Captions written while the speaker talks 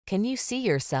Can you see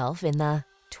yourself in the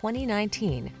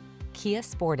 2019 Kia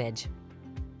Sportage?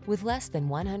 With less than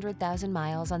 100,000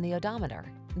 miles on the odometer,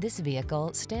 this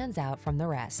vehicle stands out from the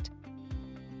rest.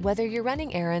 Whether you're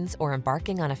running errands or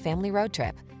embarking on a family road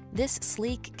trip, this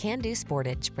sleek, can-do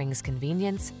Sportage brings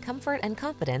convenience, comfort, and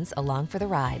confidence along for the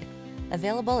ride.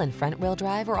 Available in front-wheel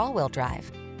drive or all-wheel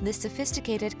drive, this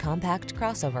sophisticated compact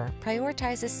crossover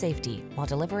prioritizes safety while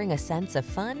delivering a sense of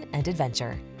fun and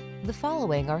adventure. The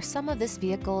following are some of this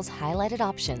vehicle's highlighted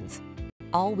options: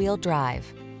 all-wheel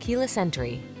drive, keyless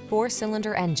entry,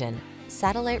 4-cylinder engine,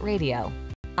 satellite radio,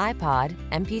 iPod,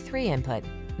 MP3 input,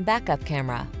 backup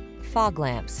camera, fog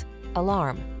lamps,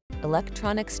 alarm,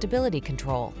 electronic stability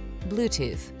control,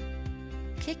 Bluetooth.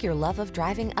 Kick your love of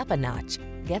driving up a notch.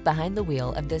 Get behind the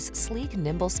wheel of this sleek,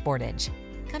 nimble Sportage.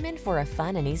 Come in for a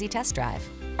fun and easy test drive.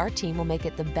 Our team will make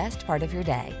it the best part of your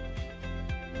day.